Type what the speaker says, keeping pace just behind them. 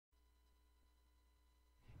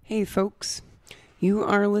Hey folks, you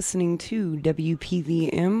are listening to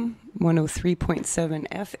WPVM 103.7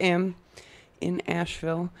 FM in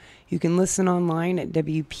Asheville. You can listen online at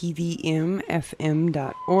WPVMFM.org.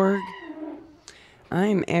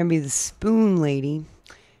 I'm Abby the Spoon Lady,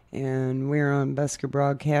 and we're on Busker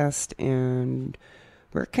Broadcast, and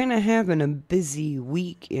we're kind of having a busy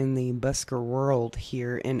week in the Busker world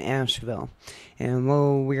here in Asheville. And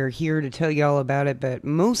well, we're here to tell you all about it, but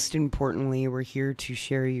most importantly, we're here to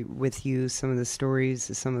share with you some of the stories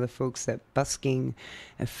of some of the folks that busking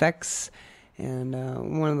affects. And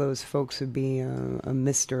one of those folks would be a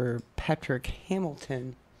Mr. Patrick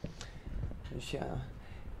Hamilton, which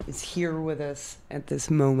is here with us at this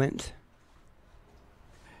moment.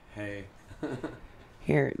 Hey.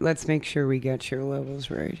 Here, let's make sure we got your levels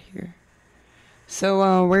right here.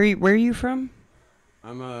 So, where are you from?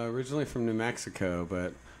 I'm originally from New Mexico,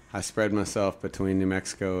 but I spread myself between New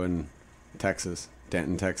Mexico and Texas,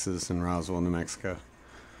 Denton, Texas, and Roswell, New Mexico.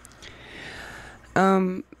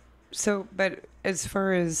 But as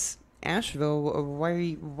far as Asheville, why are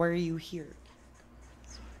you here?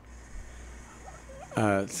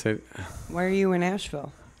 Why are you in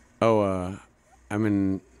Asheville? I'm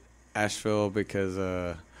in Asheville because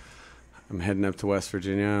I'm heading up to West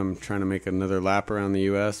Virginia. I'm trying to make another lap around the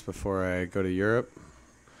U.S. before I go to Europe.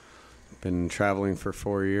 Been traveling for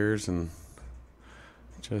 4 years and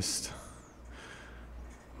just...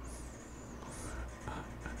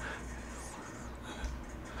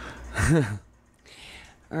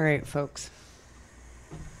 All right, folks.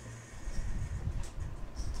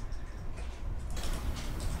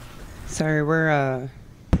 Sorry, we're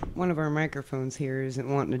one of our microphones here isn't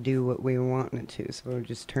wanting to do what we want it to, so we'll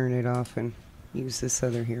just turn it off and use this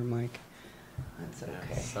other here mic. That's okay.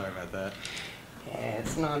 Yeah, sorry about that. Yeah,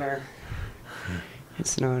 it's not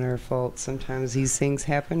our fault. Sometimes these things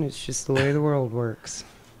happen. It's just the way the world works.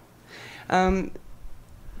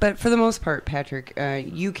 But for the most part, Patrick,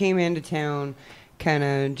 you came into town kind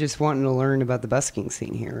of just wanting to learn about the busking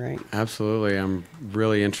scene here, right? Absolutely. I'm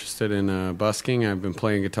really interested in busking. I've been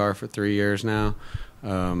playing guitar for 3 years now,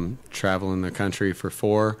 traveling the country for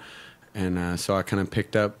 4, and so I kind of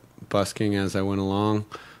picked up busking as I went along.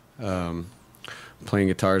 Playing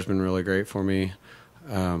guitar has been really great for me.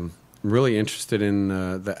 Really interested in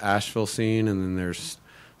the Asheville scene, and then there's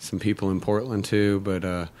some people in Portland too, but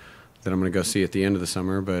that I'm going to go see at the end of the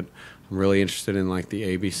summer. But I'm really interested in like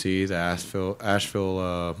the ABC, the Asheville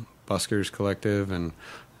Buskers Collective, and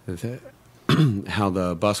how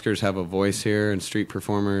the buskers have a voice here, and street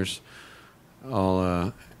performers.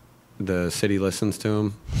 All the city listens to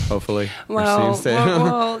them, hopefully. Well,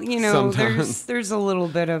 you know, sometimes. there's a little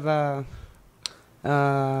bit of a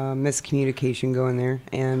miscommunication going there,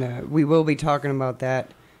 and we will be talking about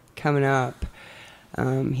that coming up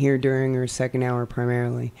here during our second hour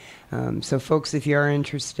primarily. So folks, if you are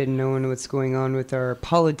interested in knowing what's going on with our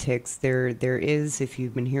politics, there is, if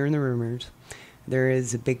you've been hearing the rumors, there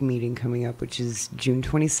is a big meeting coming up, which is June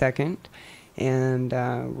 22nd, and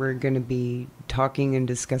we're going to be talking and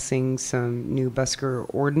discussing some new busker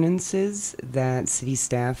ordinances that city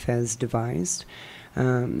staff has devised.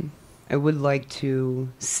 I would like to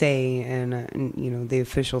say, and you know, the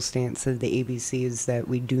official stance of the ABC is that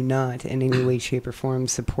we do not in any way, shape, or form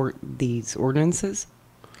support these ordinances,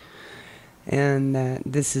 and that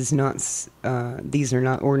this is not; these are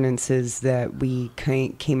not ordinances that we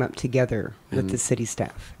came up together with the city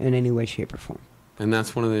staff in any way, shape, or form. And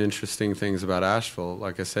that's one of the interesting things about Asheville.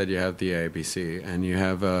 Like I said, you have the ABC, and you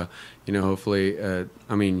have, you know, hopefully,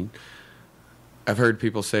 I mean. I've heard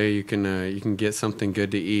people say you can get something good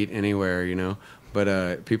to eat anywhere, you know.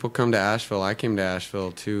 But people come to Asheville. I came to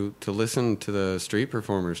Asheville to listen to the street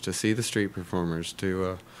performers, to see the street performers,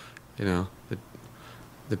 to you know,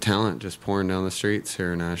 the talent just pouring down the streets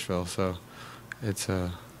here in Asheville. So it's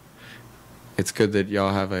good that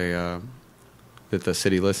y'all have that the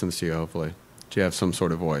city listens to you. Hopefully, do you have some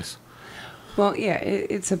sort of voice? Well, yeah,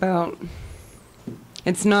 it's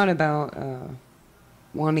not about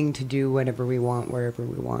wanting to do whatever we want, wherever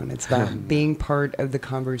we want. It's about being part of the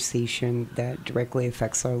conversation that directly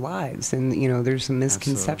affects our lives. And, you know, there's some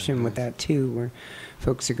misconception with that, too, where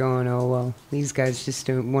folks are going, oh, well, these guys just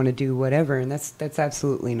don't want to do whatever. And that's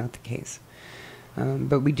absolutely not the case.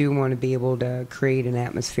 But we do want to be able to create an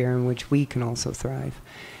atmosphere in which we can also thrive.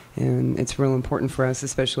 And it's real important for us,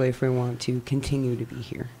 especially if we want to continue to be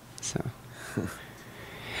here. So,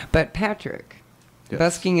 but Patrick, yes.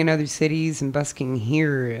 Busking in other cities and busking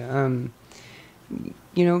here,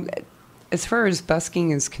 you know, as far as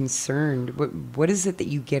busking is concerned, what is it that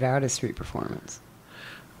you get out of street performance?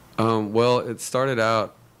 Well, it started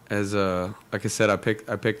out as like I said, I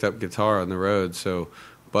picked up guitar on the road, so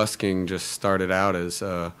busking just started out as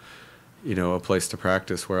you know, a place to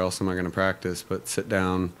practice. Where else am I going to practice but sit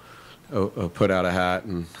down, put out a hat,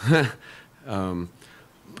 and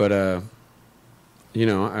but you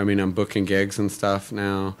know, I mean, I'm booking gigs and stuff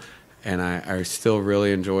now, and I still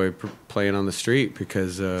really enjoy playing on the street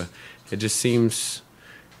because it just seems,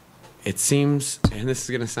 and this is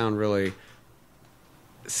going to sound really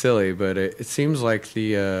silly, but it seems like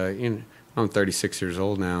the you know, I'm 36 years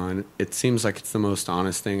old now, and it seems like it's the most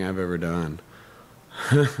honest thing I've ever done.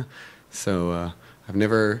 So I've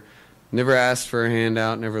never asked for a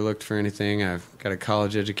handout, never looked for anything. I've got a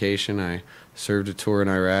college education. I served a tour in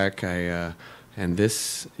Iraq. And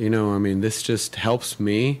this, you know, I mean, this just helps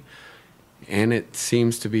me, and it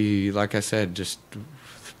seems to be, like I said, just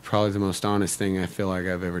probably the most honest thing I feel like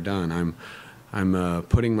I've ever done. I'm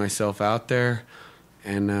putting myself out there,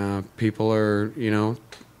 and people are, you know,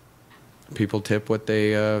 people tip what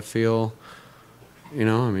they feel. You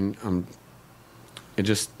know, I mean,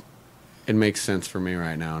 it makes sense for me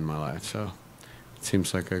right now in my life, so it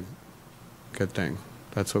seems like a good thing.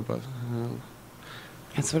 That's what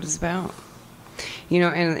it's about. You know,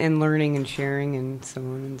 and learning and sharing and so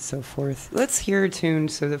on and so forth. Let's hear a tune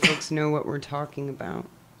so that folks know what we're talking about.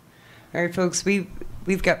 All right, folks, we've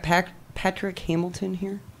got Patrick Hamilton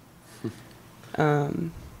here.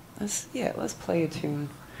 Let's play a tune.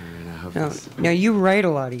 Now you write a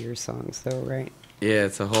lot of your songs, though, right? Yeah,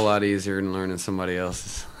 it's a whole lot easier than learning somebody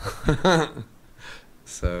else's.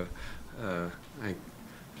 So,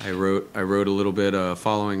 I wrote a little bit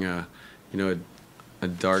following a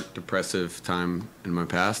dark, depressive time in my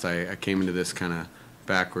past. I came into this kind of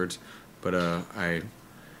backwards, but I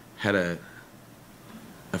had a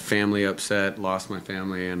family upset, lost my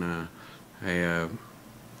family, and I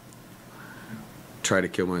tried to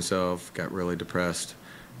kill myself, got really depressed,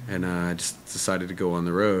 and I just decided to go on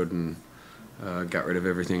the road and got rid of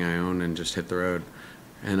everything I owned and just hit the road.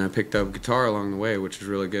 And I picked up guitar along the way, which was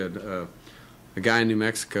really good. A guy in New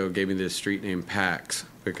Mexico gave me this street name Pax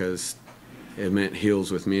because it meant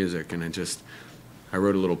heals with music, and I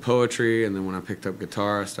wrote a little poetry, and then when I picked up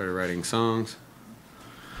guitar, I started writing songs.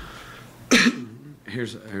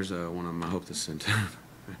 Here's one of them. I hope this is in tune.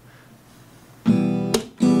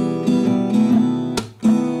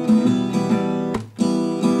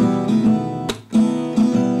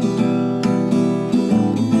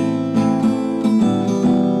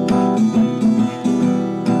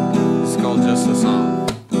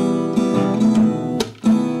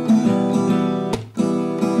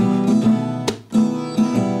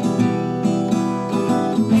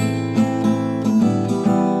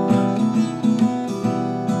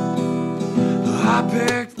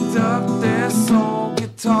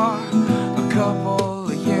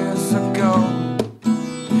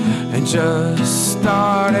 Just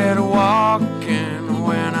started walking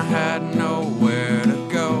when I had nowhere to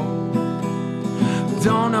go.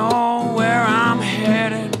 Don't know where I'm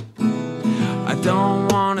headed. I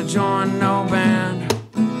don't want to join no band,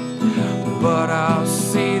 but I'll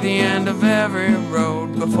see the end of every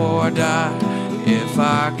road before I die, if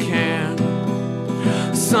I can.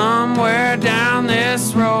 Somewhere down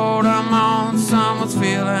this road I'm on, someone's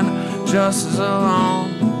feeling just as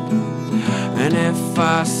alone. And if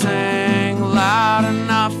I sing loud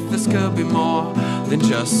enough, this could be more than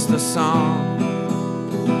just a song.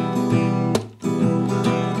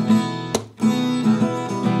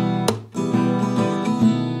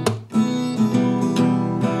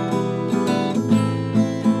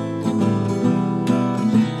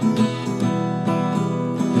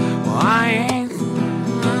 Well, I ain't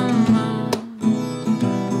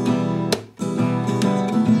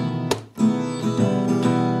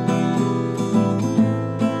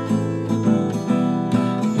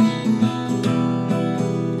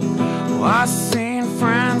I've seen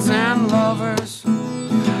friends and lovers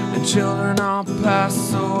and children all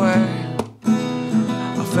pass away.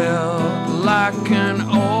 I felt like an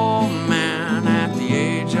old man at the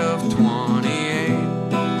age of 28.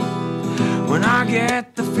 When I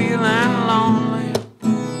get the feeling lonely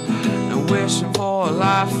and wishing for a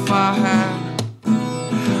life I had,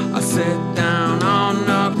 I sit down on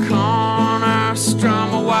the corner,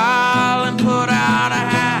 strum a while and put out a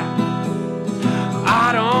hat.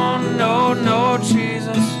 I don't know no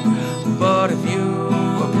Jesus, but if you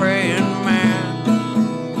a praying man,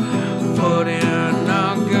 put in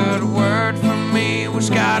a good word for me, which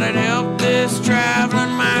God had help this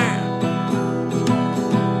traveling man.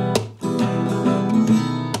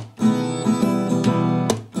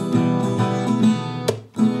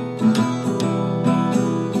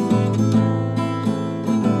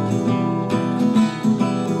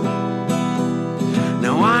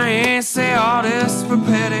 for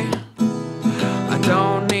pity. I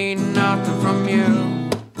don't need nothing from you.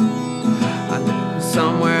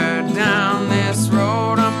 Somewhere down this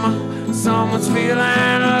road, someone's feeling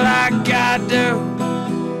like I do.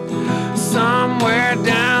 Somewhere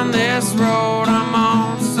down this road I'm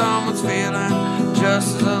on, someone's feeling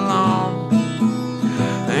just as alone.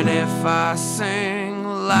 And if I sing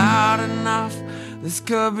loud enough, this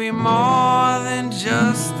could be more than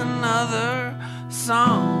just another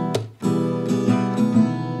song.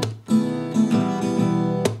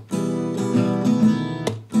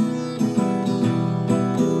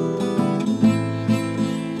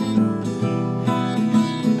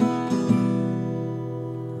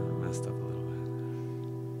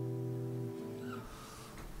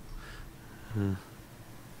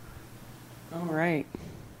 All right.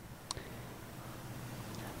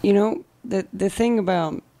 You know, the thing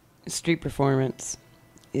about street performance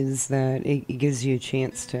is that it gives you a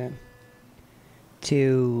chance to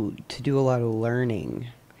do a lot of learning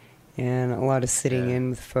and a lot of sitting in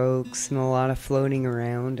with folks and a lot of floating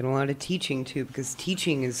around and a lot of teaching too, because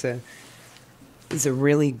teaching is a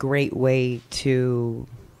really great way to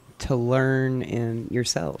learn in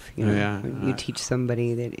yourself. You know, when you teach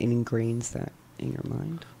somebody, that it ingrains that in your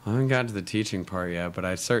mind. I haven't gotten to the teaching part yet, but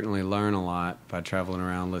I certainly learn a lot by traveling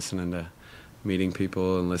around, listening to, meeting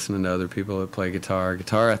people and listening to other people that play guitar.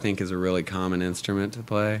 Guitar, I think, is a really common instrument to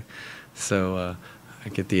play, so I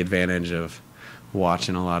get the advantage of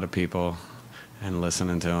watching a lot of people and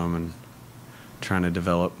listening to them and trying to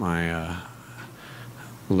develop my,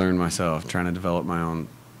 learn myself, trying to develop my own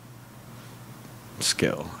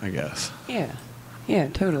skill, I guess. Yeah,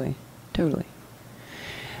 totally.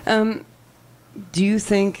 Do you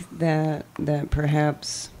think that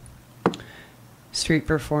perhaps street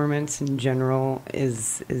performance in general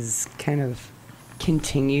is kind of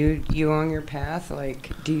continued you on your path? Like,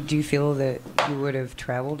 do you feel that you would have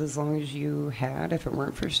traveled as long as you had if it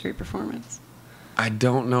weren't for street performance? I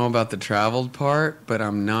don't know about the traveled part, but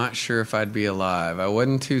I'm not sure if I'd be alive. I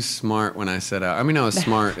wasn't too smart when I set out. I mean, I was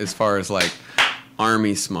smart as far as like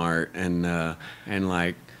army smart and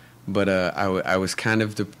like, but I was kind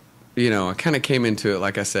of I kind of came into it,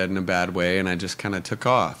 like I said, in a bad way, and I just kind of took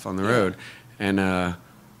off on the road. And I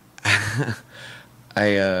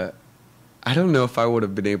don't know if I would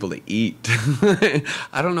have been able to eat.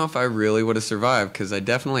 I don't know if I really would have survived, because I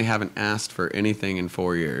definitely haven't asked for anything in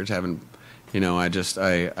 4 years. I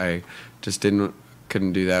just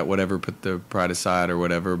couldn't do that. Whatever, put the pride aside or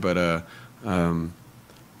whatever. But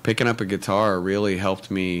picking up a guitar really helped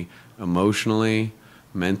me emotionally,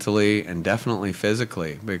 mentally, and definitely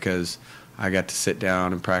physically, because I got to sit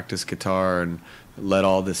down and practice guitar and let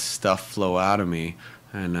all this stuff flow out of me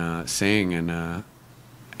and sing and I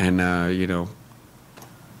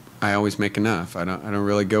always make enough. I don't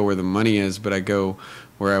really go where the money is, but I go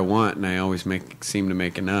where I want, and I always seem to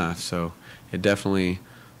make enough. So it definitely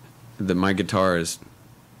my guitar has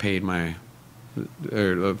fed me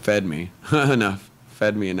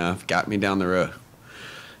enough, got me down the road.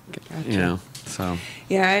 Gotcha. So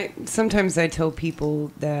yeah, sometimes I tell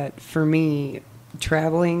people that for me,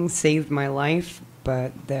 traveling saved my life,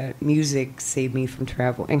 but that music saved me from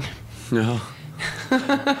traveling. No.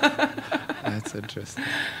 That's interesting.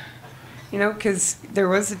 Because there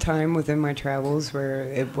was a time within my travels where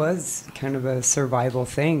it was kind of a survival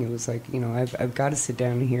thing. It was like, I've got to sit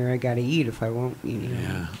down here. I got to eat. If I won't,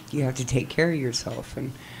 you have to take care of yourself.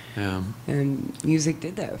 And music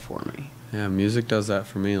did that for me. Yeah, music does that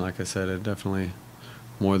for me. Like I said, it definitely,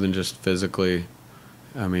 more than just physically.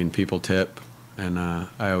 I mean, people tip, and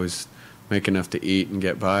I always make enough to eat and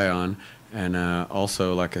get by on. And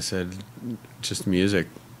also, like I said, just music,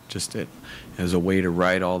 just it as a way to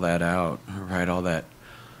write all that out, write all that,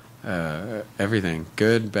 everything,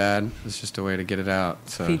 good, bad. It's just a way to get it out.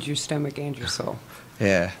 So feed your stomach and your soul.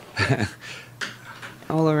 Yeah.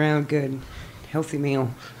 All around good, healthy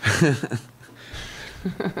meal.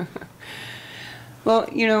 Well,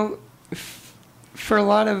 for a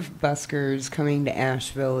lot of buskers, coming to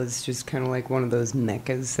Asheville is just kind of like one of those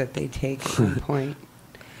meccas that they take at one point.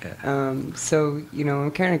 Yeah. So,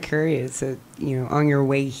 I'm kind of curious that, on your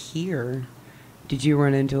way here, did you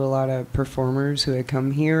run into a lot of performers who had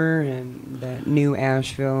come here and that knew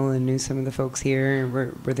Asheville and knew some of the folks here? And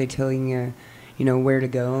were they telling you, where to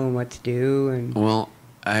go and what to do? And well,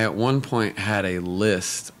 I at one point had a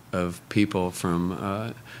list of people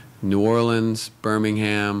from New Orleans,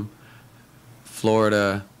 Birmingham,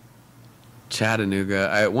 Florida, Chattanooga.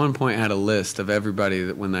 I at one point had a list of everybody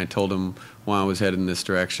that when I told them why I was heading this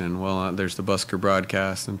direction. Well, there's the Busker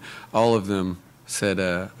broadcast, and all of them said,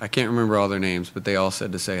 I can't remember all their names, but they all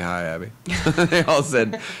said to say hi, Abby. They all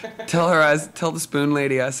said, tell the spoon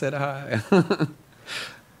lady I said hi.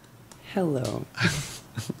 Hello.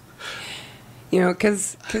 You know,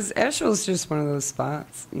 because Asheville's just one of those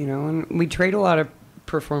spots, you know, and we trade a lot of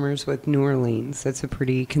performers with New Orleans. That's a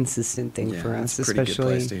pretty consistent thing for us, it's a pretty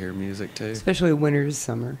especially good place to hear music too. Especially winter,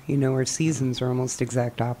 summer. You know, our seasons are almost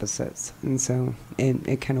exact opposites, and so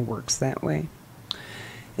it kind of works that way.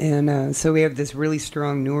 And so we have this really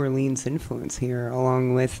strong New Orleans influence here,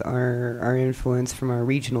 along with our influence from our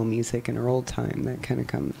regional music and our old time that kind of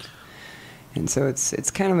comes. And so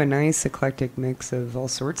it's kind of a nice eclectic mix of all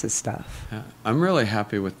sorts of stuff. Yeah, I'm really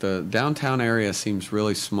happy with the downtown area. Seems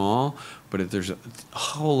really small, but there's a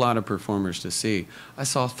whole lot of performers to see. I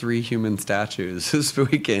saw 3 human statues this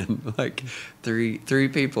weekend, like three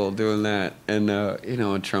people doing that, and you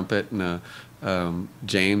know, a trumpet and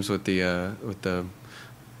James with the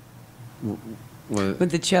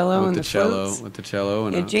cello and the floats. With the cello.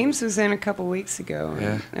 And yeah, James was in a couple weeks ago.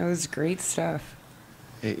 Yeah. That was great stuff.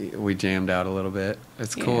 We jammed out a little bit.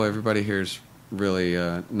 It's cool. Everybody here is really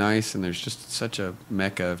nice, and there's just such a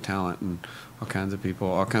mecca of talent and all kinds of people,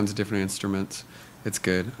 all kinds of different instruments. It's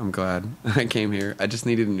good. I'm glad I came here. I just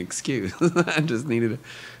needed an excuse. I just needed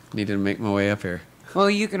to make my way up here. Well,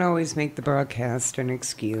 you can always make the broadcast an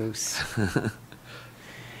excuse.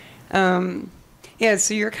 Yeah,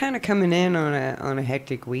 so you're kind of coming in on a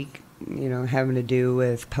hectic week, you know, having to do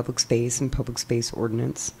with public space and public space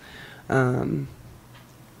ordinance.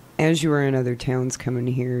 As you were in other towns coming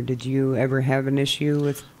here, did you ever have an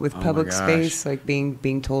issue with public space, like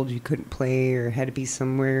being told you couldn't play or had to be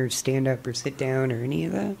somewhere, stand up or sit down or any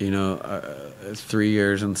of that? You know, 3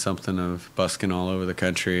 years and something of busking all over the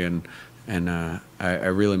country, and I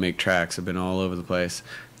really make tracks. I've been all over the place,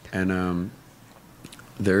 and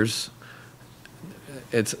there's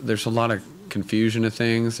a lot of confusion of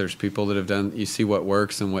things. There's people that have done, you see what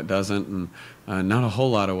works and what doesn't, and not a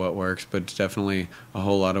whole lot of what works, but definitely a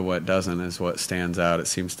whole lot of what doesn't is what stands out. It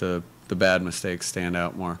seems the bad mistakes stand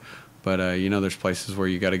out more. But, you know, there's places where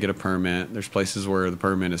you got to get a permit. There's places where the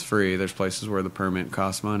permit is free. There's places where the permit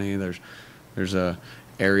costs money. There's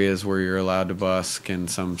areas where you're allowed to busk in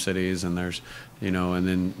some cities, and there's, you know, and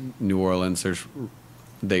then New Orleans,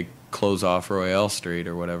 they close off Royale Street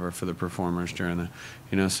or whatever for the performers during the,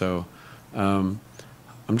 you know, so I'm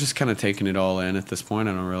just kind of taking it all in at this point.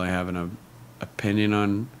 I don't really have an opinion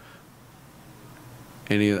on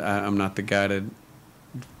any. I'm not the guy to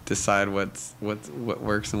decide what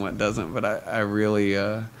works and what doesn't, but I really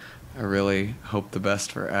hope the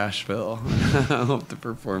best for Asheville. I hope the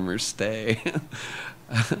performers stay.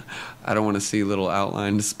 I don't want to see little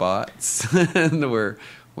outlined spots where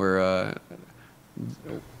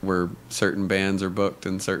certain bands are booked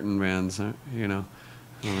and certain bands, you know.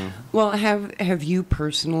 Well, have you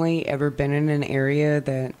personally ever been in an area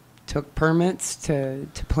that took permits to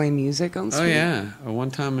play music on street? Oh yeah,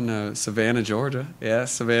 one time in Savannah, Georgia. Yeah,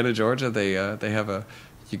 Savannah, Georgia. They have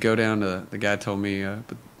you go down to, the guy told me,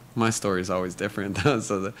 but my story is always different though.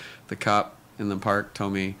 So the cop in the park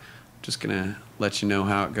told me, just gonna let you know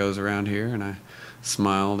how it goes around here, and I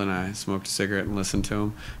smiled and I smoked a cigarette and listened to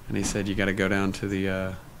him, and he said, you got to go down to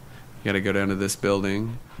this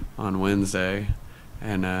building on Wednesday,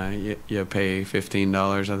 and you pay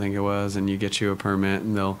 $15, I think it was, and you get you a permit,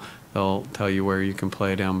 and they'll tell you where you can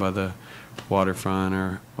play down by the waterfront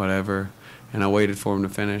or whatever. And I waited for him to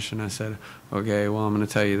finish, and I said, okay, well, I'm going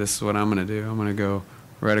to tell you, this is what I'm going to do. I'm going to go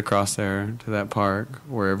right across there to that park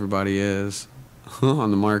where everybody is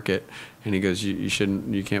on the market. And he goes,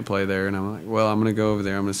 you can't play there. And I'm like, well, I'm going to go over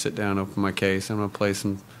there. I'm going to sit down, open my case. I'm going to play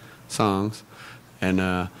some songs. And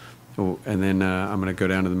then I'm going to go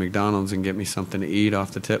down to the McDonald's and get me something to eat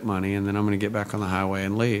off the tip money. And then I'm going to get back on the highway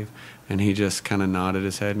and leave. And he just kind of nodded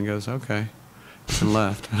his head and goes, okay, and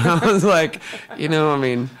left. And I was like, you know, I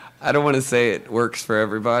mean, I don't want to say it works for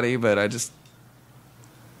everybody, but I don't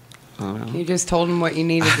know. You just told him what you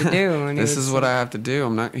needed to do. And this is what I have to do.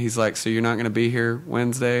 I'm not. He's like, so you're not going to be here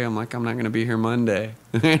Wednesday? I'm like, I'm not going to be here Monday.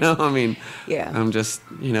 You know, I mean, yeah. I'm just,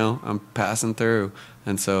 you know, I'm passing through,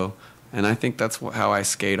 and I think that's how I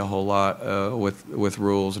skate a whole lot with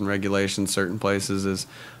rules and regulations. Certain places is,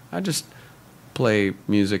 I just play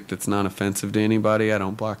music that's not offensive to anybody. I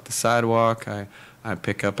don't block the sidewalk. I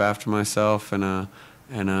pick up after myself, and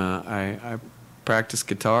I practice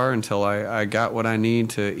guitar until I got what I need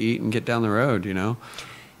to eat and get down the road, you know.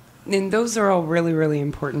 And those are all really, really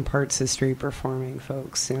important parts of street performing,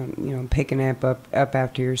 folks. You know, picking up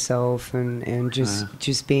after yourself and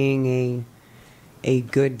just being a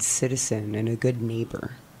good citizen and a good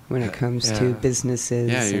neighbor. when it comes Yeah. to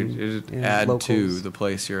businesses. Yeah, and, you and add to locals. the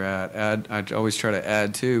place you're at. I always try to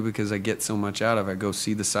add to because I get so much out of it. I go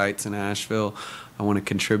see the sights in Asheville. I want to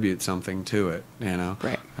contribute something to it, you know?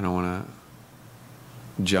 Right. I don't want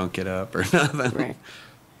to junk it up or nothing. Right.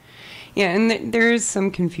 Yeah, and there is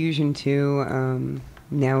some confusion too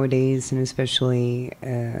nowadays, and especially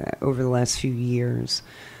over the last few years.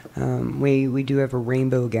 We do have a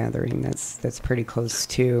rainbow gathering that's pretty close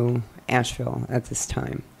to Asheville at this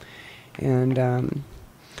time, and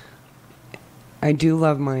I do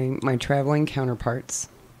love my traveling counterparts.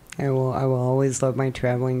 I will always love my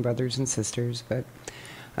traveling brothers and sisters, but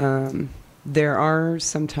there are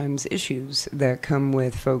sometimes issues that come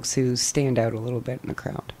with folks who stand out a little bit in the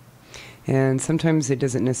crowd. And sometimes it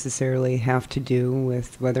doesn't necessarily have to do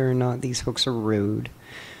with whether or not these folks are rude,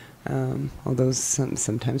 although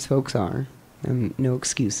sometimes folks are. No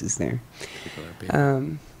excuses there.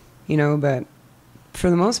 But for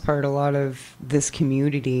the most part, a lot of this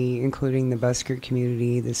community, including the Busker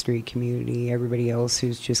community, the street community, everybody else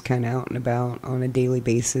who's just kind of out and about on a daily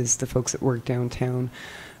basis, the folks that work downtown,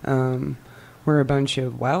 we're a bunch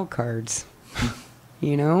of wild cards,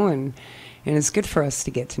 and it's good for us to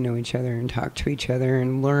get to know each other and talk to each other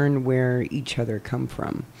and learn where each other come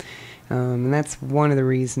from. And that's one of the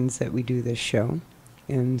reasons that we do this show.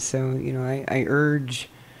 And so, I urge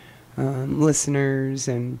listeners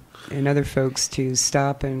and other folks to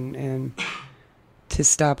stop and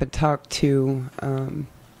talk to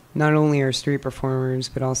not only our street performers,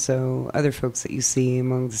 but also other folks that you see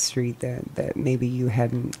among the street that maybe you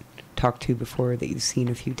hadn't talked to before, that you've seen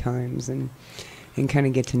a few times, and kind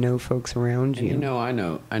of get to know folks around you. And I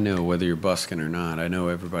know whether you're busking or not. I know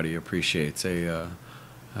everybody appreciates a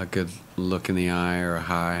good look in the eye or a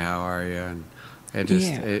hi, how are you? And it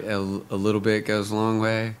just a little bit goes a long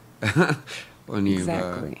way when you've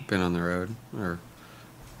been on the road or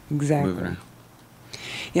moving around.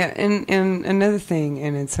 Yeah, and another thing,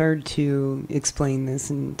 and it's hard to explain this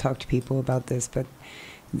and talk to people about this, but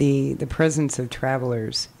the presence of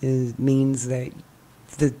travelers means that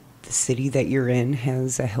the city that you're in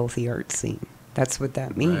has a healthy art scene. That's what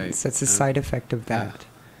that means. Right. That's a side effect of that.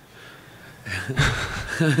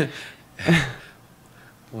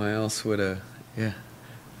 Why else would yeah.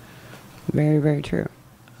 Very, very true.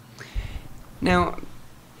 Now,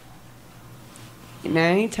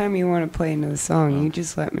 anytime you want to play another song, you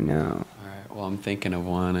just let me know. All right. Well, I'm thinking of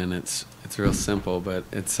one, and it's real simple, but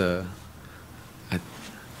it's I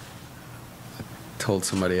told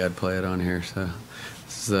somebody I'd play it on here, so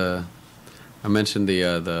this is I mentioned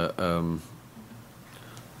I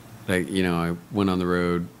went on the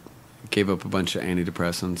road, gave up a bunch of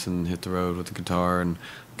antidepressants, and hit the road with the guitar, and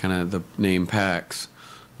kind of the name Pax.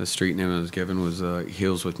 The street name I was given was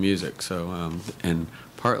Heals with Music. So, and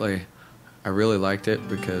partly, I really liked it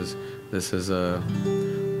because this is the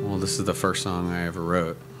first song I ever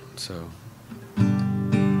wrote. So,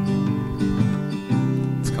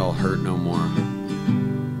 it's called Hurt No More.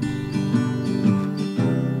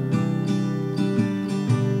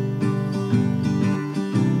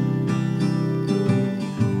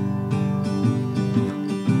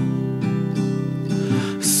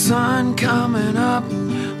 Sun coming up,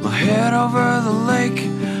 my head over the lake.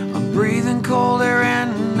 I'm breathing cold air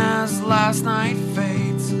in as last night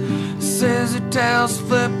fades. Scissor tails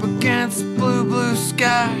flip against blue, blue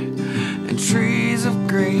sky, and trees of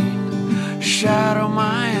green shadow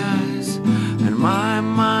my eyes, and my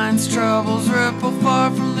mind's troubles ripple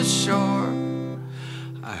far from the shore.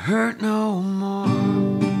 I hurt no more.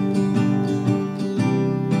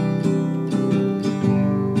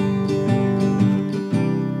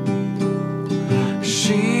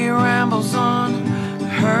 She rambles on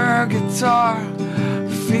her guitar,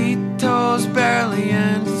 feet, toes barely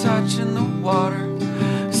in touching the water.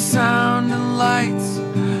 Sound and lights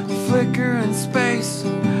flicker in space,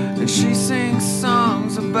 and she sings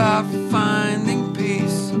songs about finding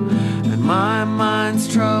peace. And my mind's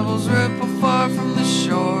troubles ripple far from the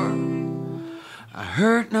shore. I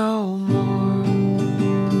hurt no more.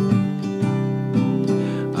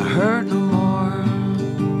 I hurt no more.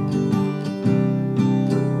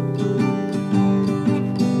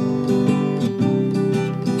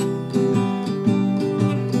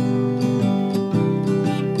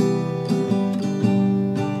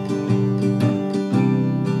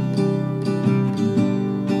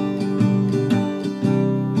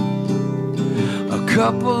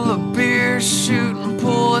 Couple of beers, shooting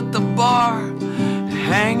pool at the bar,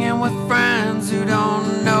 hanging with friends who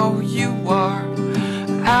don't know who you are.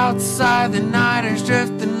 Outside the nighters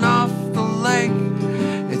drifting off the lake.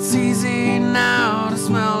 It's easy now to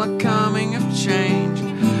smell the coming of change,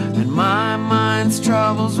 and my mind's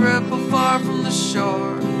troubles far from the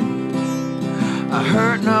shore. I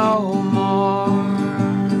hurt no more.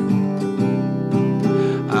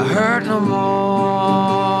 I hurt no more.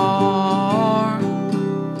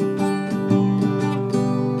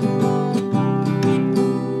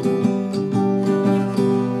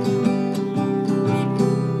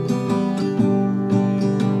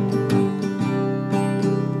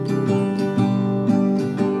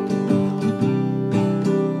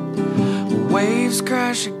 Waves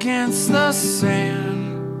crash against the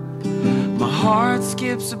sand. My heart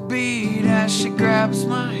skips a beat as she grabs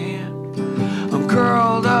my hand. I'm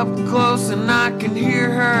curled up close and I can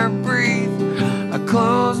hear her breathe. I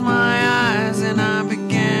close my eyes and I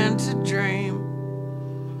begin to dream.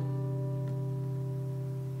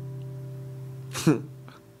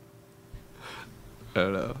 I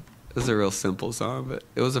don't know. It's a real simple song, but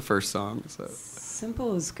it was the first song, so.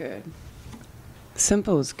 Simple is good.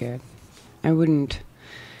 Simple is good. I wouldn't.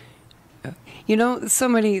 You know,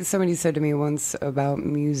 somebody said to me once about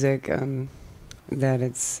music that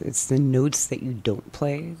it's the notes that you don't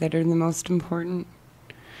play that are the most important.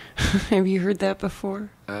 Have you heard that before?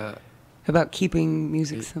 About keeping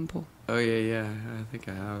music simple. Oh yeah. I think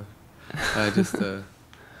I have. I just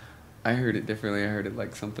I heard it differently. I heard it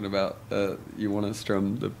like something about you want to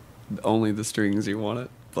strum only the strings you want to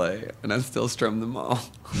play, and I still strum them all.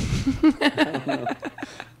 I don't know.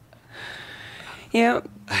 Yeah.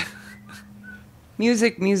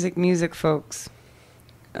 Music, folks.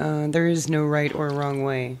 There is no right or wrong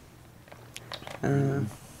way.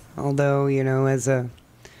 Although, you know, as a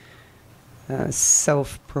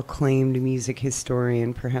self-proclaimed music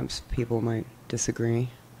historian, perhaps people might disagree.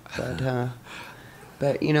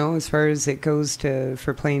 But you know, as far as it goes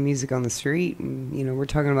for playing music on the street, and, you know, we're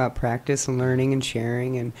talking about practice and learning and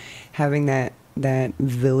sharing and having that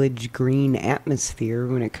village green atmosphere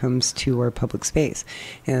when it comes to our public space.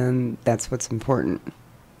 And that's what's important.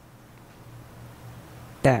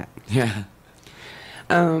 That. Yeah.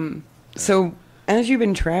 So as you've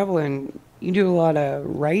been traveling, you do a lot of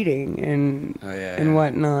writing and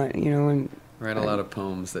whatnot, you know, and write a lot of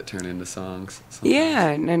poems that turn into songs. Sometimes.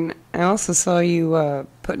 Yeah, and I also saw you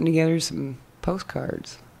putting together some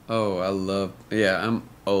postcards. Oh, I'm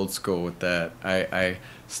old school with that. I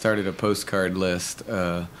started a postcard list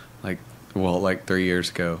like 3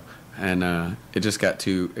 years ago, and it just got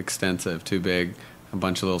too extensive, too big, a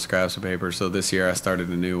bunch of little scraps of paper. So this year I started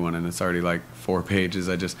a new one, and it's already like 4 pages.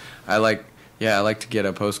 I like to get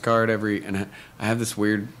a postcard and I have this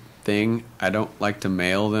weird thing. I don't like to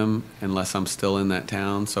mail them unless I'm still in that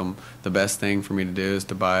town. So the best thing for me to do is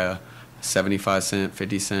to buy a 75-cent,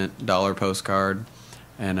 50-cent, $1 postcard,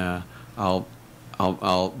 and I'll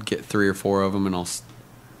get 3 or 4 of them, and I'll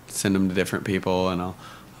send them to different people, and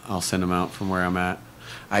I'll send them out from where I'm at.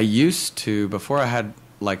 I used to, before I had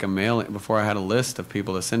a list of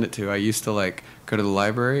people to send it to, I used to go to the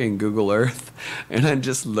library and Google Earth, and I'd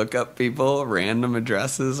just look up people, random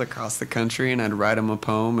addresses across the country, and I'd write them a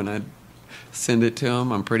poem and I'd send it to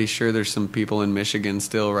them. I'm pretty sure there's some people in Michigan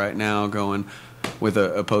still right now going with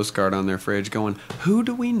a postcard on their fridge going, who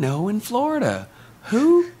do we know in Florida?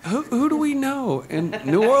 Who do we know in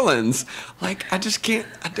New Orleans? I just can't.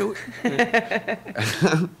 I don't.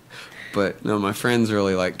 But no, my friends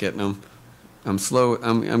really like getting them. I'm slow.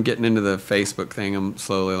 I'm getting into the Facebook thing. I'm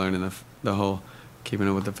slowly learning the whole keeping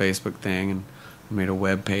up with the Facebook thing, and I made a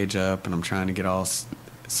web page up, and I'm trying to get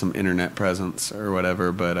some internet presence or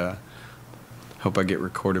whatever. But hope I get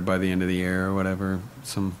recorded by the end of the year or whatever.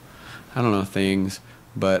 Some, I don't know, things,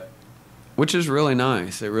 but. Which is really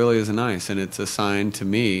nice. It really is nice, and it's a sign to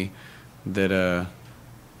me that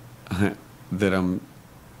that I'm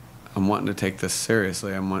wanting to take this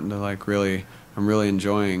seriously. I'm wanting to I'm really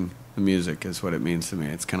enjoying the music is what it means to me.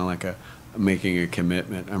 It's kind of like making a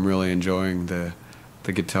commitment. I'm really enjoying the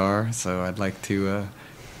guitar, so I'd like to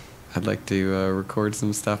record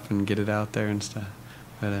some stuff and get it out there and stuff.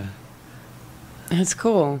 But that's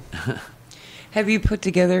cool. Have you put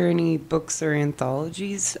together any books or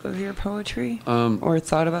anthologies of your poetry, or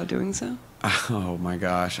thought about doing so? Oh my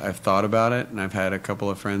gosh, I've thought about it, and I've had a couple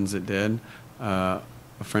of friends that did. A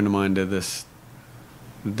friend of mine did this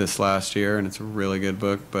last year, and it's a really good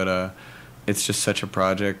book, but it's just such a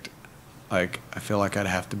project. I feel like I'd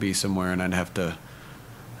have to be somewhere, and I'd have to.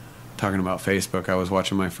 Talking about Facebook, I was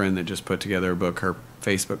watching my friend that just put together a book. Her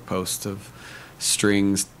Facebook posts of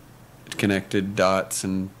strings, connected dots,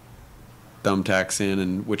 and thumbtacks in,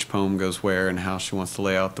 and which poem goes where, and how she wants to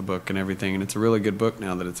lay out the book and everything. And it's a really good book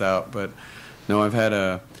now that it's out. But no,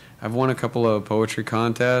 I've won a couple of poetry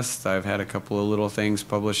contests. I've had a couple of little things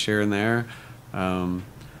published here and there. I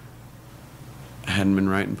hadn't been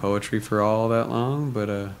writing poetry for all that long,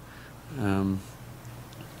 but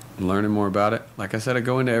Learning more about it. Like I said, I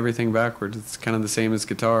go into everything backwards. It's kind of the same as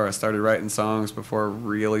guitar. I started writing songs before I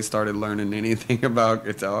really started learning anything about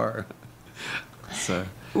guitar. So.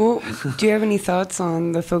 Well, do you have any thoughts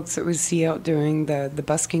on the folks that we see out doing the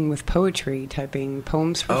busking with poetry, typing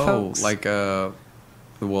poems for folks? Oh, like,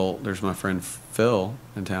 well, there's my friend Phil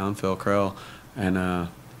in town, Phil Krell, and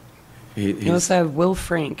you also have Will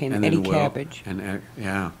Frank and Eddie Cabbage. And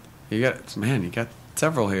yeah, you got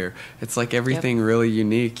several here. It's like everything really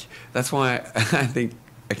unique. That's why I think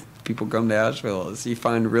people come to Asheville is you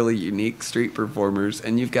find really unique street performers,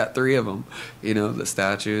 and you've got three of them. You know, the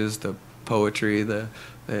statues, the poetry, the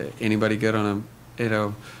anybody good on a, you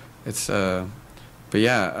know, it's but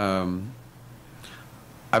yeah,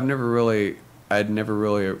 I'd never really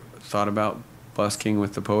thought about busking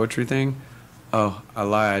with the poetry thing. Oh, I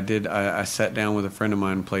lie. I sat down with a friend of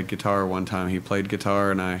mine and played guitar one time. He played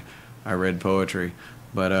guitar and I read poetry,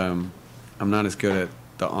 but I'm not as good at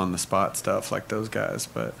the on the spot stuff like those guys.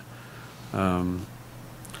 But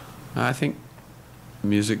I think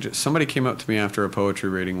music. Somebody came up to me after a poetry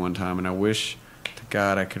reading one time, and I wish to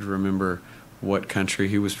God I could remember what country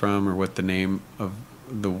he was from or what the name of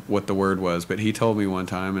what the word was. But he told me one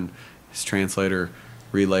time, and his translator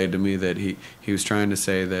relayed to me that he was trying to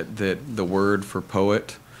say that the word for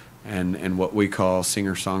poet and what we call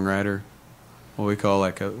singer-songwriter, what we call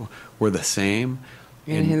were the same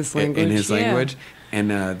in his language.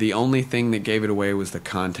 And the only thing that gave it away was the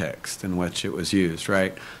context in which it was used,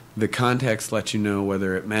 right? The context lets you know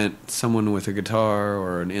whether it meant someone with a guitar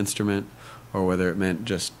or an instrument or whether it meant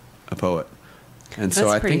just a poet. And so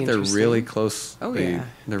I think they're really close. Oh, yeah.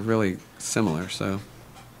 They're really similar, so.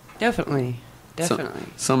 Definitely.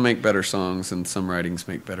 Some make better songs and some writings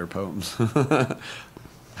make better poems.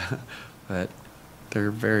 But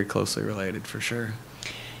they're very closely related for sure.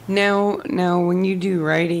 Now, when you do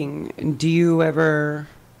writing, do you have a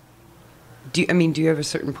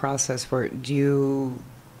certain process for it? Do you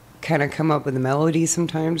kind of come up with a melody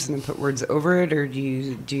sometimes and then put words over it, or do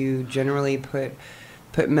you generally put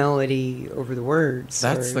melody over the words?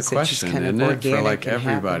 That's the question, isn't it? For like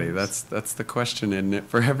everybody, that's the question, isn't it?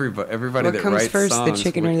 For everybody what that comes writes first, songs, the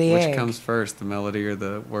chicken or the egg? Which comes first, the melody or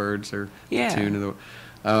the words or the tune or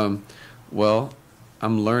the? Well,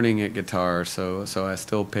 I'm learning at guitar, so I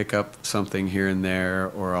still pick up something here and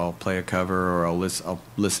there, or I'll play a cover, or I'll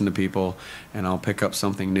listen to people, and I'll pick up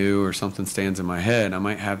something new or something stands in my head. I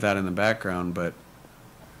might have that in the background, but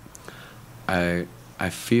I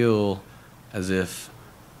feel as if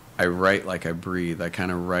I write like I breathe. I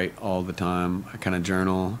kind of write all the time. I kind of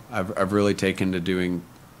journal. I've really taken to doing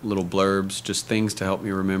little blurbs, just things to help me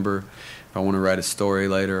remember. If I want to write a story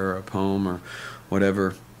later or a poem or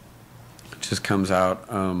whatever, it just comes out.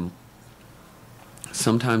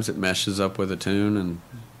 Sometimes it meshes up with a tune, and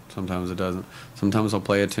sometimes it doesn't. Sometimes I'll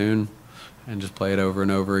play a tune and just play it over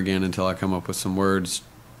and over again until I come up with some words,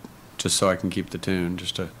 just so I can keep the tune,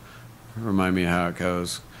 just to remind me of how it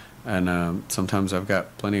goes. And sometimes I've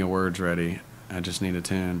got plenty of words ready. I just need a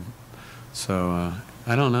tune. So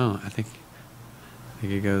I don't know. I think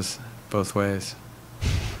it goes both ways.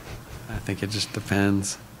 I think it just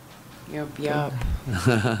depends. Yep.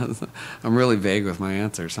 I'm really vague with my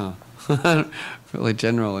answers, huh? Really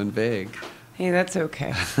general and vague. Hey, that's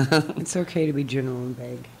okay. It's okay to be general and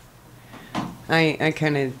vague. I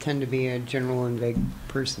kind of tend to be a general and vague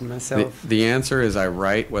person myself. The answer is I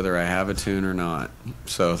write whether I have a tune or not.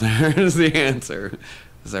 So there's the answer.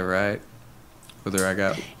 Is that right? Whether I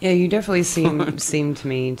got... Yeah, you definitely seem to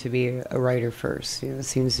me to be a writer first. You know, it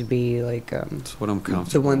seems to be like that's what I'm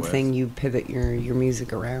comfortable the one with. thing you pivot your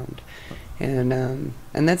music around, and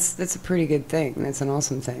that's a pretty good thing. That's an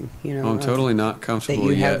awesome thing. You know, I'm totally not comfortable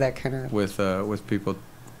that you yet have that kind of with people.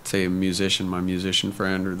 Say a musician, my musician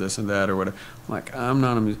friend, or this and that, or whatever. I'm like, I'm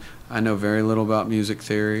not I know very little about music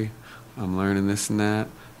theory. I'm learning this and that.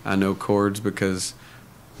 I know chords because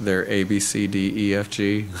they're A, B, C, D, E, F,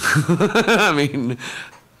 G. I mean,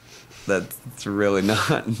 that's really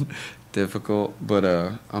not difficult, but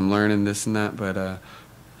I'm learning this and that. But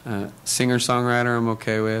singer-songwriter I'm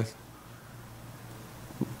okay with.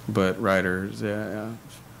 But writers, yeah,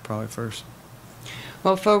 probably first.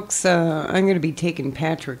 Well, folks, I'm going to be taking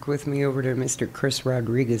Patrick with me over to Mr. Chris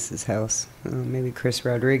Rodriguez's house. Maybe Chris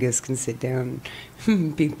Rodriguez can sit down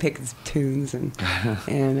and be picking some tunes and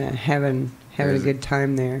having a good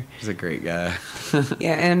time there. He's a great guy.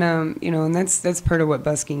 Yeah, and and that's part of what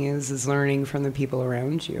busking is learning from the people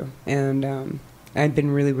around you. And I've been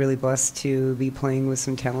really, really blessed to be playing with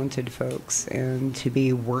some talented folks and to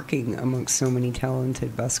be working amongst so many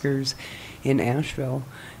talented buskers in Asheville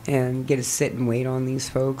and get to sit and wait on these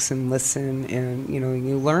folks and listen. And, you know,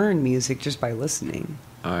 you learn music just by listening.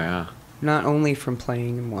 Oh, yeah. Not only from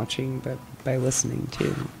playing and watching, but by listening,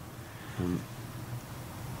 too.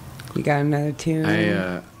 You got another tune?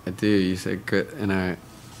 I do. You said good, and I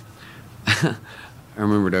I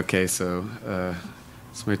remembered. Okay, so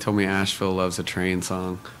somebody told me Asheville loves a train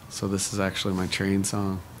song, so this is actually my train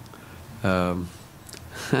song.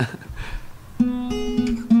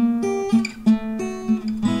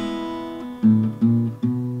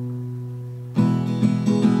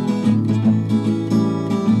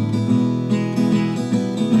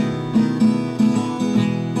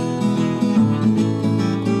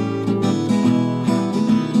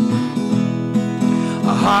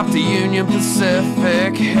 Hopped the Union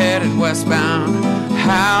Pacific, headed westbound,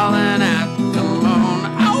 howling at the moon.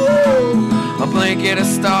 Oh! A blanket of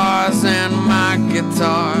stars and my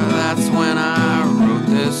guitar, that's when I wrote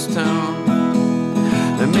this tune.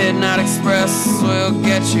 The Midnight Express will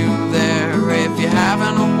get you there if you're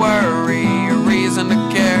having a worry, a reason to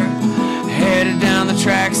care. Headed down the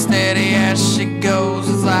track steady as she goes,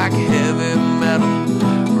 it's like heavy metal,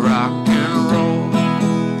 rock and roll.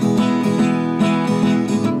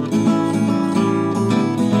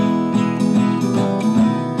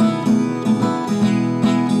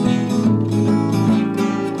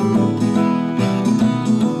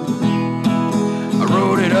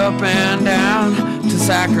 Up and down to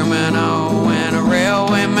Sacramento when a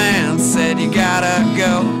railway man said you gotta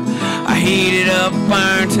go. I heated up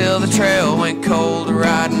iron till the trail went cold,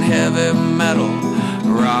 riding heavy metal,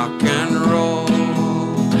 rock and roll.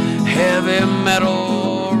 Heavy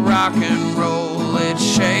metal, rock and roll, it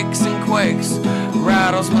shakes and quakes,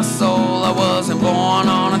 rattles my soul. I wasn't born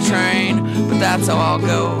on a train, but that's how I'll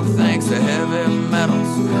go, thanks to heavy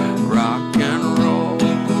metals, rock and roll.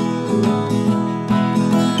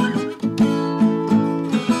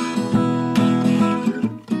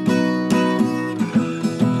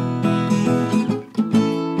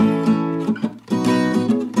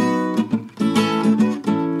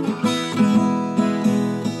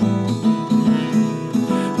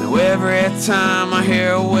 Every time I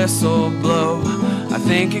hear a whistle blow, I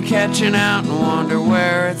think of catching out and wonder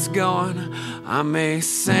where it's going. I may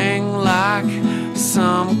sing like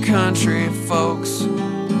some country folks,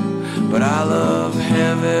 but I love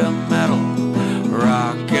heavy metal,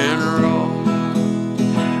 rock and roll.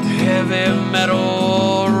 Heavy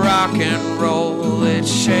metal, rock and roll, it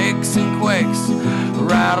shakes and quakes,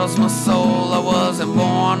 rattles my soul. I wasn't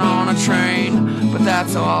born on a train, but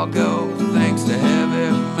that's how I'll go, thanks to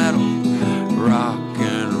heavy metal, rock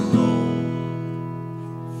and roll.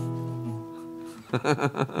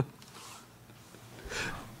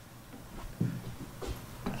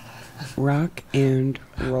 Rock and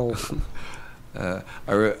roll. I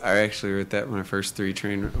actually wrote that my first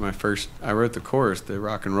I wrote the chorus, the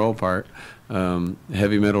rock and roll part.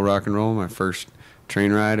 Heavy metal rock and roll, my first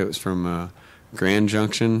train ride. It was from Grand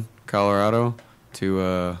Junction, Colorado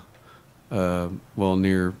to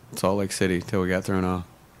near Salt Lake City till we got thrown off.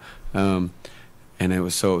 And it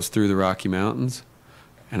was through the Rocky Mountains.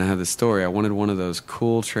 And I have this story. I wanted one of those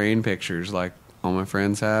cool train pictures like all my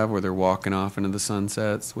friends have, where they're walking off into the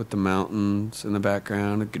sunsets with the mountains in the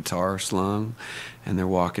background, a guitar slung, and they're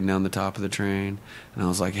walking down the top of the train. And I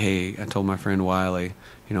was like, hey, I told my friend Wiley,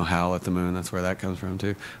 Howl at the Moon, that's where that comes from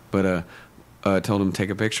too. But I told him to take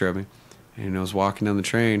a picture of me. And I was walking down the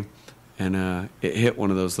train, and it hit one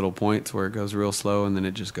of those little points where it goes real slow, and then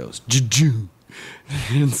it just goes, ju-ju,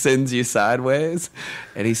 and sends you sideways.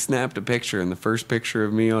 And he snapped a picture, and the first picture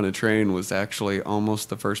of me on a train was actually almost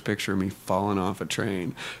the first picture of me falling off a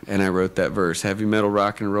train. And I wrote that verse, heavy metal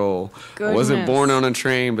rock and roll. Goodness. I wasn't born on a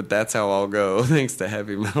train, but that's how I'll go, thanks to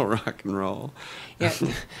heavy metal rock and roll. Yeah,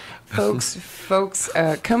 folks,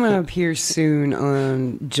 coming up here soon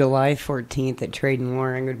on July 14th at Trade and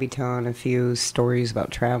War, I'm going to be telling a few stories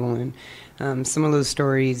about traveling. Some of those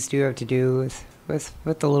stories do have to do with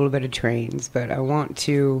a little bit of trains, but I want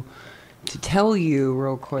to tell you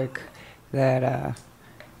real quick that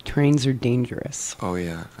trains are dangerous. Oh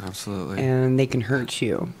yeah, absolutely. And they can hurt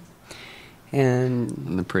you.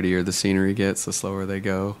 And the prettier the scenery gets, the slower they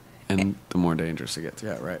go, and the more dangerous it gets.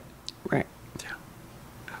 Yeah, right. Right.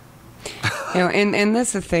 Yeah. And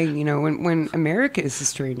that's the thing, when America is a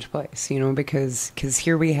strange place, because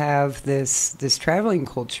here we have this traveling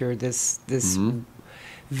culture, this Mm-hmm.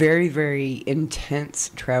 very, very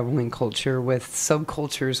intense traveling culture with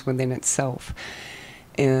subcultures within itself.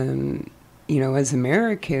 And, as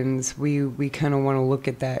Americans, we kind of want to look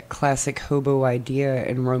at that classic hobo idea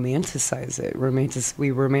and romanticize it. We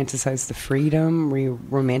romanticize the freedom. We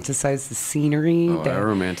romanticize the scenery. Oh, I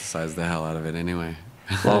romanticize the hell out of it anyway.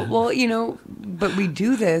 well, but we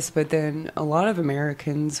do this. But then a lot of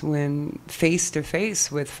Americans, when face to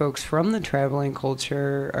face with folks from the traveling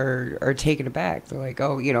culture, are taken aback. They're like,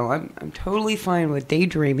 "Oh, I'm totally fine with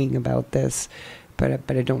daydreaming about this, but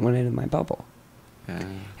I don't want it in my bubble." Yeah.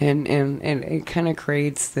 And it kind of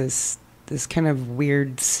creates this kind of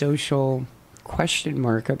weird social question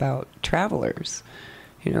mark about travelers.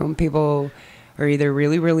 People are either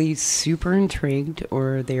really, really super intrigued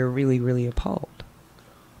or they're really, really appalled.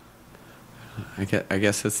 I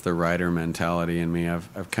guess it's the writer mentality in me.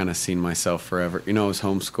 I've kind of seen myself forever. I was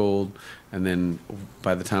homeschooled, and then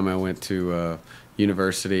by the time I went to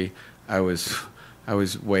university, I was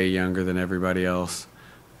way younger than everybody else.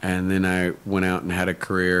 And then I went out and had a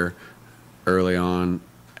career early on,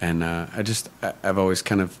 and I've always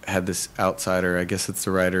kind of had this outsider. I guess it's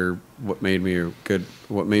the writer. What made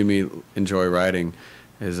me enjoy writing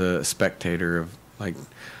is a spectator of, like,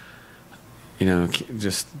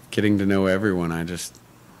 just getting to know everyone. I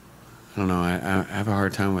don't know. I have a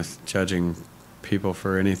hard time with judging people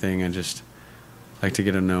for anything. I just like to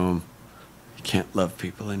get to know them. You can't love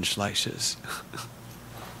people in slices.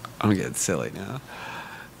 I'm getting silly now.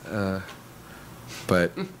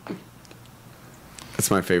 But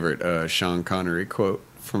that's my favorite Sean Connery quote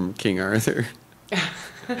from King Arthur.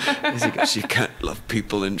 He goes, "You can't love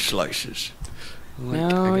people in slices."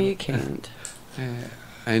 No, you can't.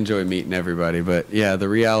 I enjoy meeting everybody, but yeah, the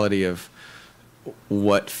reality of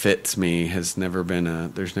what fits me has never been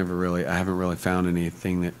I haven't really found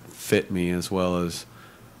anything that fit me as well as,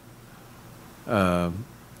 I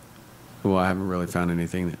haven't really found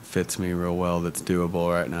anything that fits me real well that's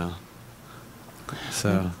doable right now.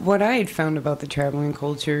 So what I had found about the traveling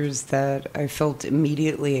culture is that I felt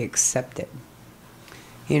immediately accepted.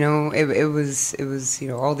 It was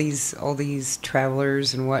all these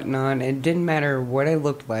travelers and whatnot. It didn't matter what I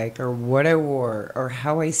looked like or what I wore or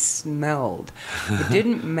how I smelled. It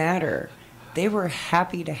didn't matter. They were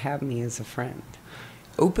happy to have me as a friend.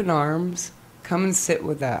 Open arms, come and sit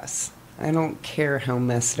with us. I don't care how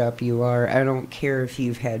messed up you are. I don't care if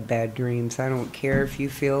you've had bad dreams. I don't care if you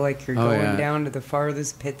feel like you're going down to the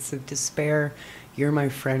farthest pits of despair. You're my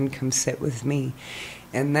friend. Come sit with me.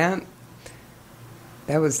 And that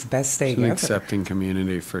was the best thing ever. It's an accepting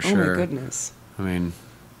community for sure. Oh, my goodness. I mean,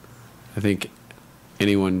 I think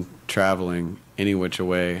anyone traveling any which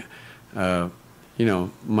way, might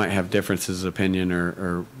have differences of opinion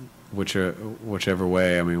or whichever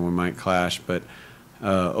way. I mean, we might clash, but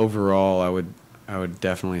overall, I would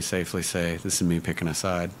definitely safely say, this is me picking a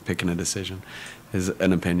side, picking a decision, is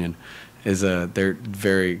an opinion, they're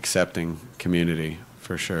very accepting community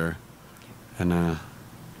for sure, and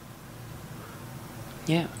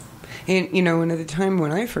yeah, and at the time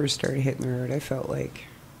when I first started hitting the road, I felt like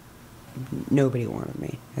nobody wanted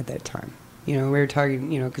me at that time. We were talking,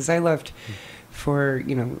 because I left for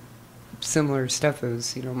similar stuff. It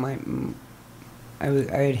was I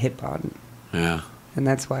had hit bottom. Yeah. And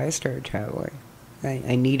that's why I started traveling.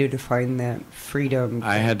 I needed to find that freedom.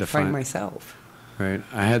 I had to find myself. Right.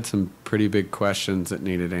 I had some pretty big questions that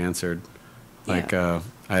needed answered. Like, I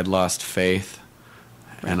had lost faith,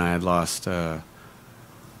 and I had lost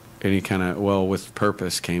any kind of, with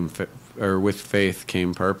purpose with faith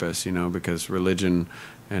came purpose, because religion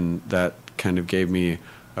and that kind of gave me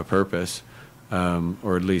a purpose,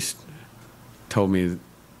 or at least told me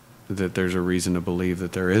that there's a reason to believe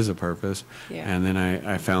that there is a purpose. Yeah. And then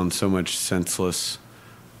I found so much senseless,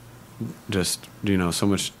 so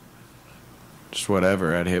much just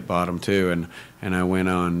whatever. I'd hit bottom too, and I went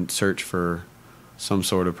on search for some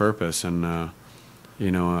sort of purpose, and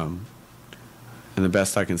and the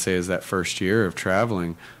best I can say is that first year of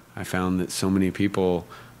traveling, I found that so many people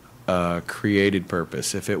created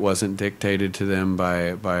purpose. If it wasn't dictated to them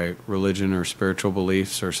by religion or spiritual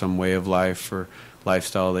beliefs or some way of life or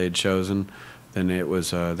lifestyle they had chosen, then it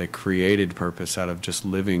was they created purpose out of just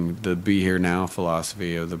living the be here now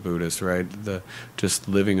philosophy of the Buddhists, right? The just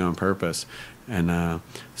living on purpose, and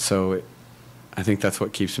so I think that's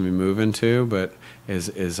what keeps me moving too. But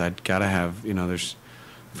is I gotta have there's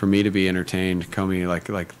for me to be entertained, call me like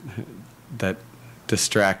that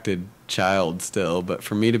distracted child still, but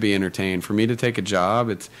for me to be entertained, for me to take a job,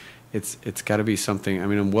 it's got to be something. I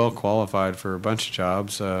mean, I'm well qualified for a bunch of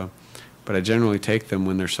jobs. But I generally take them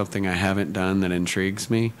when there's something I haven't done that intrigues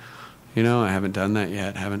me. I haven't done that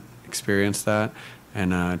yet, haven't experienced that.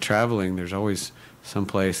 And traveling, there's always some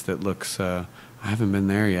place that looks, I haven't been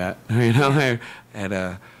there yet.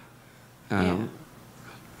 I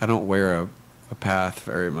I don't wear a path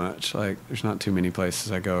very much. Like, there's not too many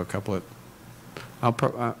places I go. I'll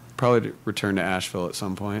probably return to Asheville at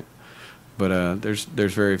some point, but there's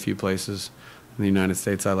very few places in the United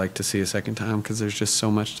States I like to see a second time because there's just so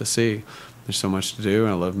much to see. There's so much to do,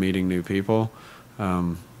 and I love meeting new people.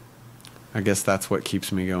 I guess that's what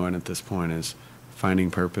keeps me going at this point, is finding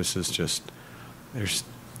purpose. Is just, there's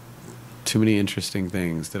too many interesting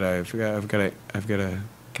things that I've got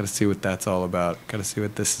to see what that's all about. Got to see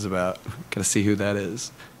what this is about. Got to see who that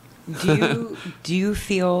is. Do you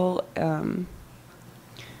feel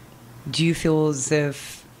as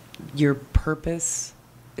if your purpose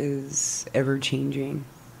is ever changing?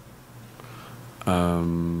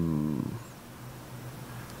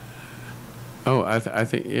 I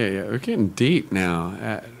think yeah. We're getting deep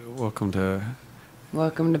now. Welcome to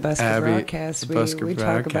Busker Abby, Broadcast. We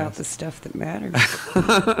talk about the stuff that matters.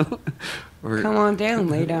 Come on down,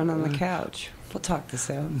 lay down on the couch. We'll talk this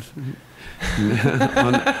out.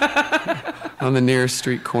 on the nearest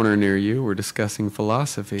street corner near you, we're discussing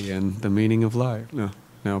philosophy and the meaning of life.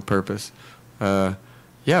 No, purpose.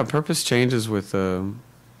 Purpose changes with.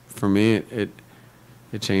 For me, it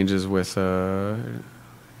changes with.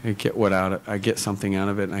 I get something out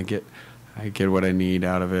of it, and I get what I need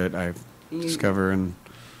out of it. I discover, and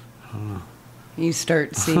I don't know. You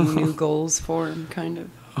start seeing new goals form, kind of.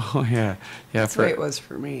 Oh yeah. That's the way it was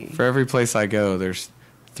for me. For every place I go, there's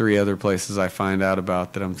 3 other places I find out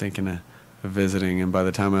about that I'm thinking of visiting, and by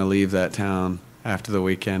the time I leave that town after the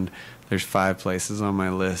weekend, there's 5 places on my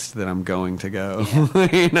list that I'm going to go.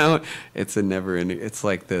 Yeah. It's a never-ending. It's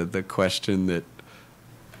like the question that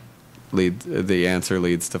the answer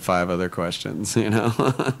leads to 5 other questions.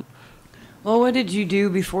 Well, what did you do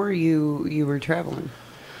before you were traveling?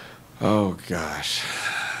 Oh gosh,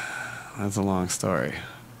 that's a long story.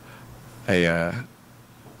 I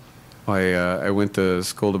went to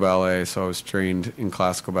school to ballet, so I was trained in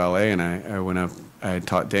classical ballet, and I went up. I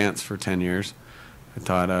taught dance for 10 years. I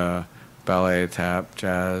taught ballet, tap,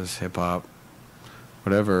 jazz, hip hop,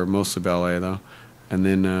 whatever, mostly ballet though. And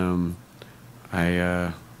then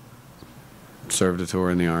I served a tour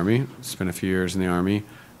in the Army, spent a few years in the Army,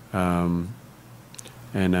 and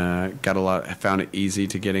got a lot. I found it easy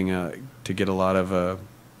to get a lot of.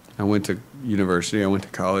 I went to university. I went to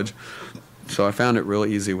college, so I found it real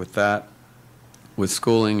easy with that, with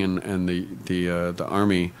schooling and the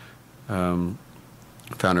Army. Found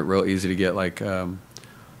it real easy to get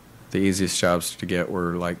the easiest jobs to get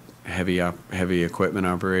were like heavy equipment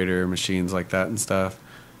operator, machines like that and stuff,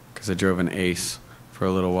 because I drove an Ace for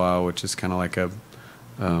a little while, which is kind of like a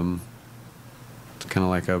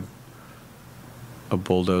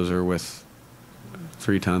bulldozer with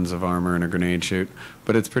 3 tons of armor and a grenade chute,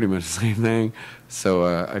 but it's pretty much the same thing. So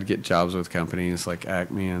I'd get jobs with companies like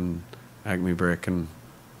Acme and Acme Brick and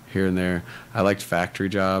here and there. I liked factory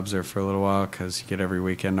jobs there for a little while because you get every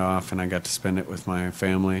weekend off, and I got to spend it with my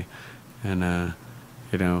family. And I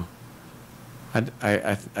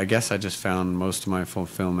guess I just found most of my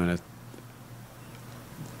fulfillment at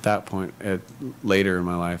that point, later in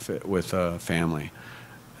my life, with family,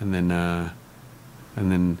 and then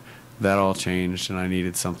that all changed, and I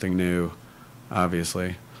needed something new.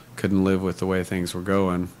 Obviously, couldn't live with the way things were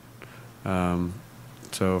going.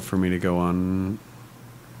 So for me to go on,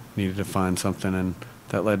 needed to find something, and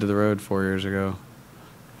that led to the road 4 years ago.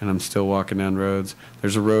 And I'm still walking down roads.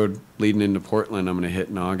 There's a road leading into Portland I'm going to hit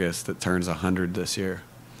in August that turns 100 this year.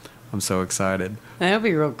 I'm so excited. That'll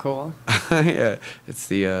be real cool. Yeah, it's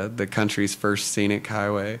the country's first scenic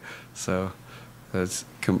highway. So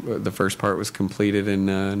the first part was completed in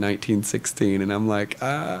 1916, and I'm like,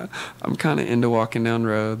 I'm kind of into walking down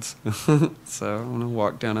roads. So I'm going to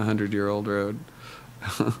walk down a 100-year-old road.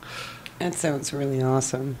 That sounds really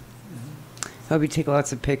awesome. I hope you take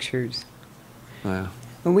lots of pictures. Wow.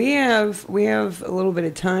 We have a little bit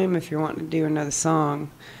of time if you're wanting to do another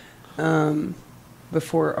song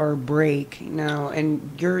before our break now,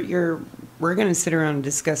 and we're going to sit around and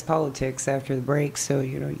discuss politics after the break. So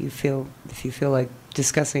if you feel like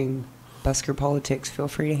discussing Busker politics, feel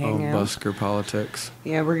free to hang out. Busker politics.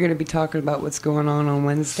 Yeah, we're going to be talking about what's going on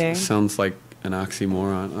Wednesday. Sounds like an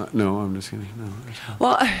oxymoron. No, I'm just kidding. No.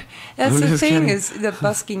 Well, that's the thing, is that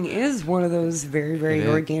busking is one of those very, very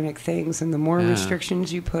organic things, and the more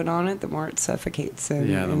restrictions you put on it, the more it suffocates.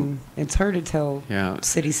 And it's hard to tell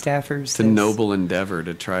city staffers. It's a noble endeavor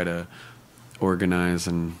to try to organize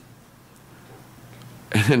and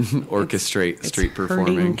orchestrate street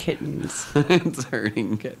performing. Hurting kittens. It's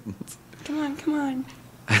hurting kittens. Come on.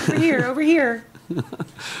 Over here.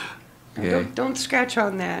 Yeah. Don't scratch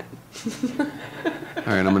on that. All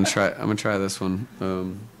right, I'm gonna try this one.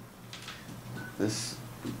 this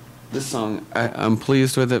song, I'm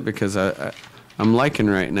pleased with it because I'm liking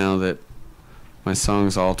right now that my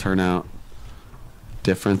songs all turn out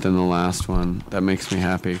different than the last one. That makes me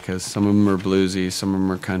happy because some of them are bluesy, some of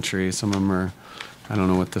them are country, some of them are, I don't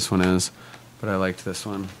know what this one is, but I liked this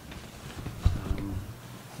one.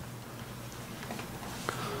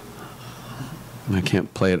 And I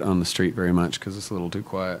can't play it on the street very much because it's a little too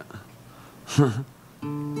quiet.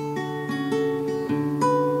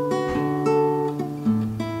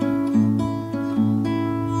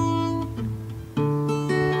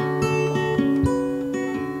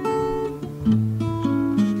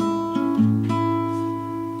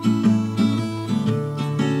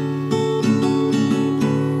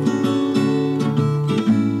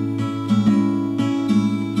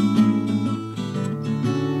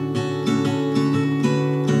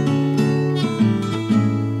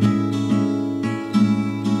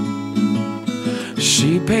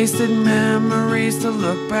 She pasted memories to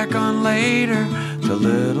look back on later, the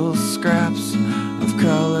little scraps of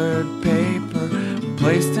colored paper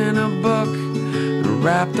placed in a book,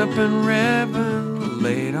 wrapped up in ribbon,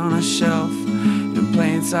 laid on a shelf, in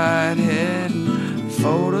plain sight hidden.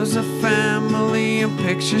 Photos of family and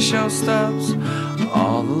picture show stubs,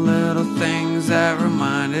 all the little things that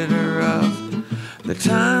reminded her of the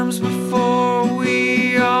times before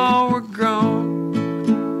we all were grown.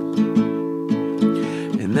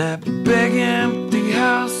 In that big empty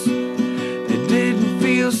house, it didn't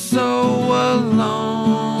feel so alone.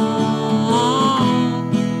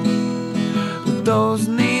 With those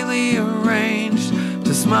neatly arranged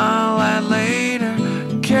to smile at later,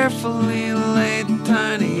 carefully laid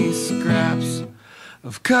tiny scraps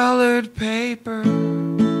of colored paper.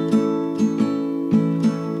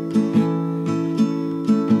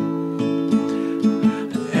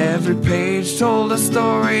 Every page told a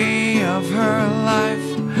story of her life,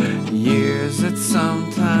 years that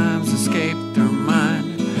sometimes escaped her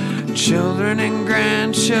mind. Children and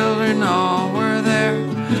grandchildren all were there.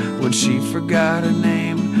 When she forgot her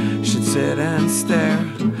name, she'd sit and stare.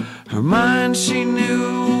 Her mind, she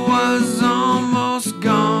knew, was almost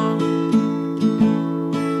gone.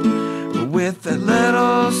 But with that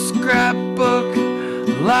little scrapbook,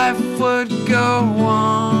 life would go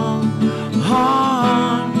on.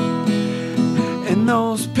 In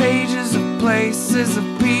those pages of places, of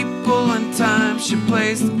people and time, she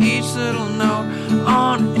placed each little note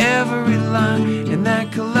on every line. In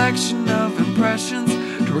that collection of impressions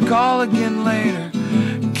to recall again later,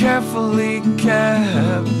 carefully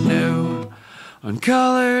kept new on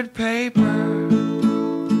colored paper.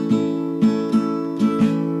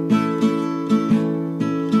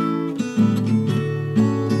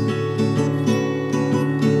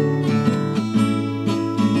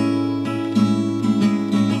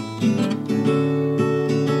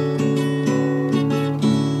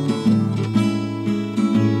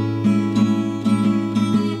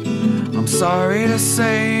 Sorry to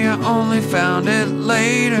say I only found it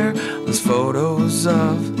later. Those photos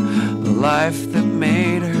of the life that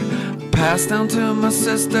made her, passed down to my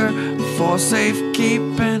sister for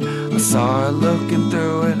safekeeping. I saw her looking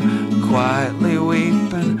through it, quietly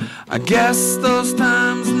weeping. I guess those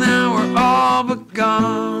times now are all but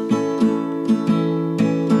gone.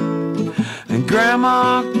 And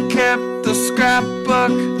Grandma kept the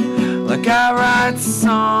scrapbook like I write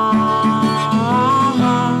songs.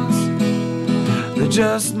 They're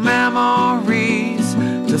just memories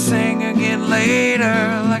to sing again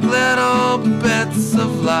later, like little bits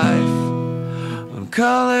of life on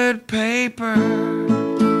colored paper.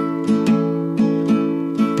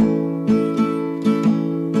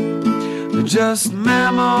 They're just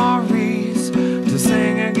memories to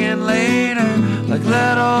sing again later, like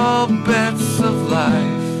little bits of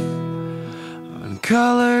life on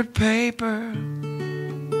colored paper.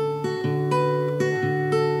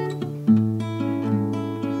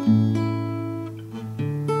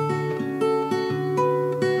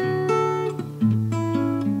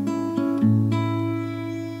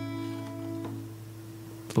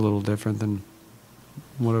 A little different than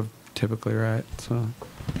what I typically write, so I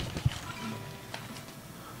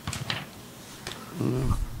don't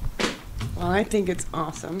know. Well, I think it's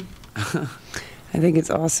awesome. I think it's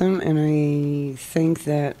awesome, and I think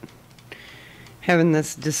that having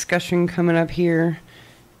this discussion coming up here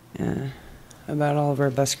about all of our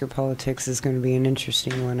Busker politics is going to be an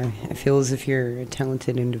interesting one. I feel as if you're a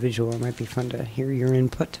talented individual. It might be fun to hear your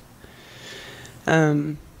input.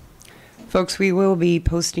 Folks, we will be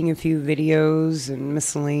posting a few videos and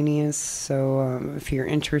miscellaneous, so if you're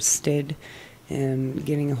interested in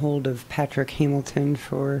getting a hold of Patrick Hamilton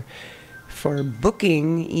for for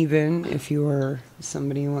booking, even if you are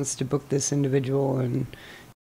somebody who wants to book this individual and